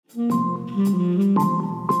Welcome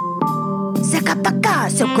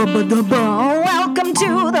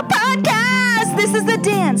to the podcast. This is the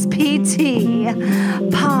Dance PT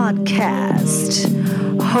podcast,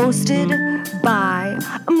 hosted by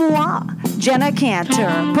moi, Jenna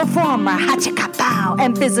Cantor, performer, hachikapow,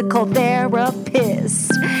 and physical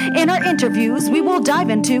therapist. In our interviews, we will dive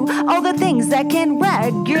into all the things that can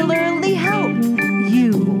regularly help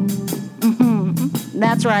you.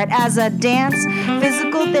 That's right, as a dance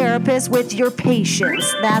physical therapist with your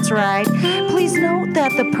patients. That's right. Please note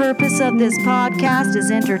that the purpose of this podcast is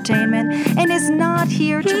entertainment and is not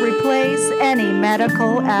here to replace any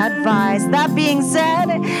medical advice. That being said,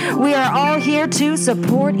 we are all here to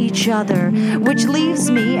support each other, which leaves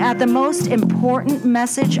me at the most important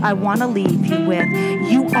message I want to leave you with.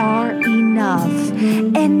 You are enough,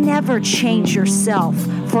 and never change yourself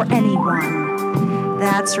for anyone.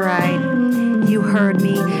 That's right. You heard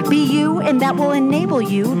me. Be you, and that will enable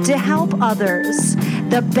you to help others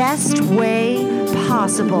the best way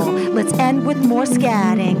possible. Let's end with more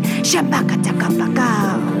scatting.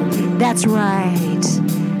 That's right.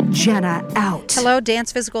 Jenna out. Hello,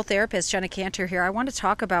 dance physical therapist Jenna Cantor here. I want to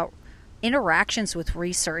talk about interactions with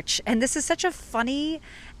research, and this is such a funny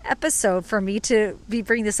episode for me to be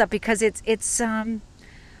bringing this up because it's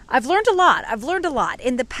I've learned a lot.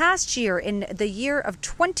 In the past year, in the year of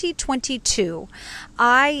 2022,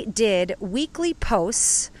 I did weekly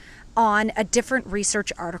posts on a different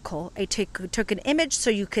research article. I took an image so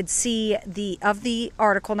you could see the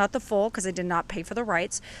article, not the full, because I did not pay for the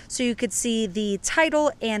rights, so you could see the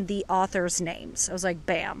title and the author's names. I was like,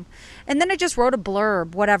 bam. And then I just wrote a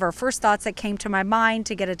blurb, whatever, first thoughts that came to my mind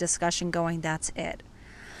to get a discussion going, that's it.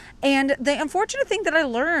 And the unfortunate thing that I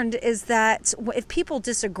learned is that if people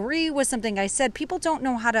disagree with something I said, people don't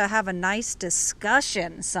know how to have a nice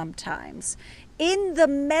discussion sometimes. In the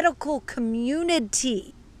medical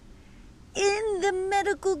community.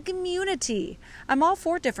 I'm all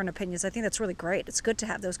for different opinions. I think that's really great. It's good to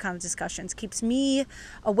have those kind of discussions. Keeps me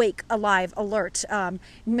awake, alive, alert.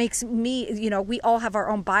 Makes me, we all have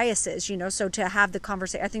our own biases, so to have the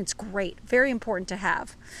conversation, I think it's great. Very important to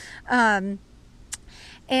have.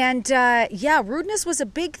 Rudeness was a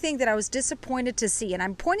big thing that I was disappointed to see. And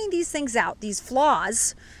I'm pointing these things out, these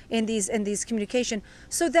flaws in these communication,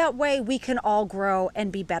 so that way we can all grow and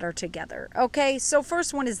be better together. Okay, so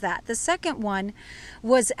first one is that. The second one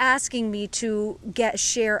was asking me to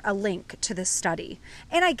share a link to this study.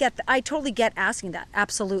 And I totally get asking that,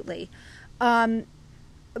 absolutely.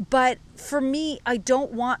 But for me, I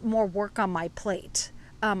don't want more work on my plate.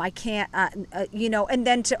 I can't, and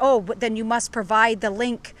then then you must provide the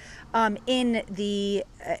link in the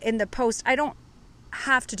post. I don't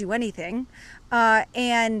have to do anything,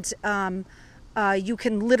 and you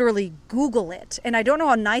can literally Google it. And I don't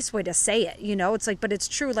know a nice way to say it. It's like, but it's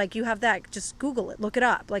true. Like you have that. Just Google it, look it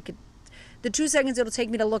up. Like the 2 seconds it'll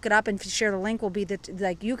take me to look it up and share the link will be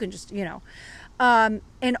that you can just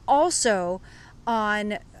and also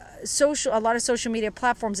on a lot of social media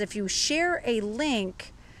platforms, if you share a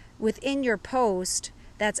link within your post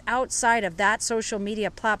that's outside of that social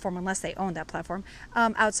media platform, unless they own that platform,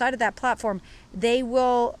 outside of that platform, they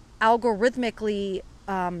will algorithmically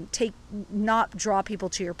not draw people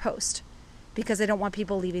to your post because they don't want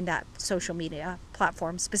people leaving that social media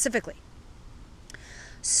platform specifically.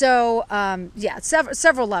 So,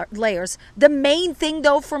 several layers. The main thing,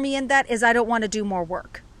 though, for me in that is I don't want to do more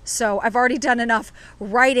work. So I've already done enough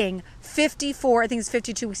writing. 54, I think it's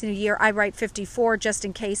 52 weeks in a year. I write 54 just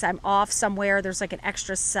in case I'm off somewhere. There's like an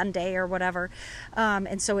extra Sunday or whatever.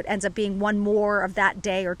 And so it ends up being one more of that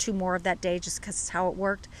day or 2 more of that day just because it's how it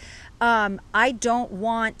worked. I don't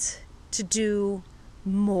want to do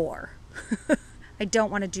more. I don't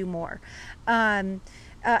want to do more. The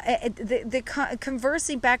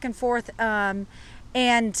conversing back and forth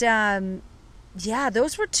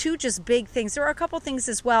those were 2 just big things. There were a couple things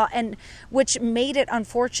as well, and which made it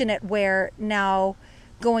unfortunate where now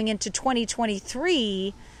going into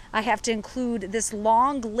 2023, I have to include this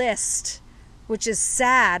long list, which is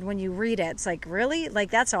sad when you read it. It's like, really? Like,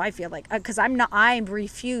 that's how I feel like, because I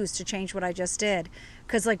refuse to change what I just did.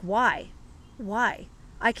 Because like, why?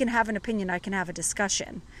 I can have an opinion. I can have a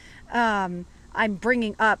discussion. I'm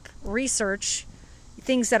bringing up research,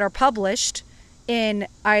 things that are published in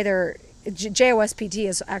either JOSPT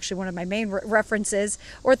is actually one of my main references,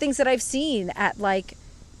 or things that I've seen at like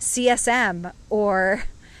CSM or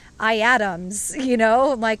iAdams,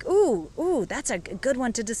 like, ooh, that's a good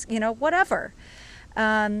one to just, whatever.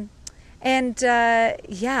 I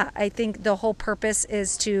think the whole purpose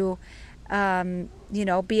is to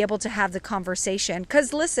be able to have the conversation.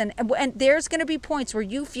 Because listen, and there's going to be points where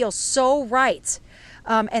you feel so right,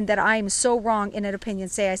 and that I'm so wrong in an opinion.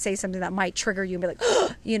 Say I say something that might trigger you and be like,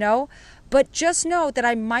 but just know that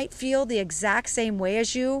I might feel the exact same way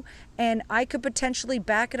as you, and I could potentially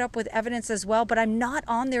back it up with evidence as well, but I'm not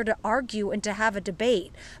on there to argue and to have a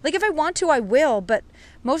debate. Like if I want to, I will, but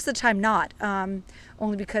most of the time not.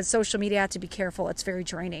 Only because social media, I have to be careful. It's very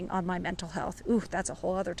draining on my mental health. Ooh, that's a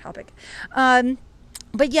whole other topic.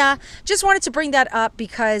 But yeah, just wanted to bring that up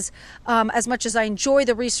because as much as I enjoy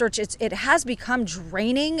the research, it has become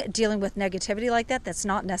draining dealing with negativity like that. That's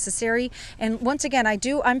not necessary. And once again,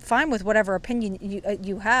 I'm fine with whatever opinion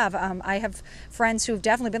you have. I have friends who've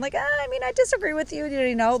definitely been like, I disagree with you,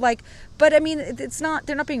 but I mean,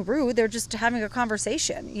 they're not being rude. They're just having a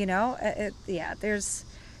conversation,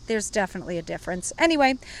 there's definitely a difference.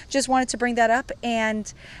 Anyway, just wanted to bring that up,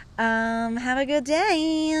 and have a good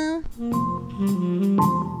day.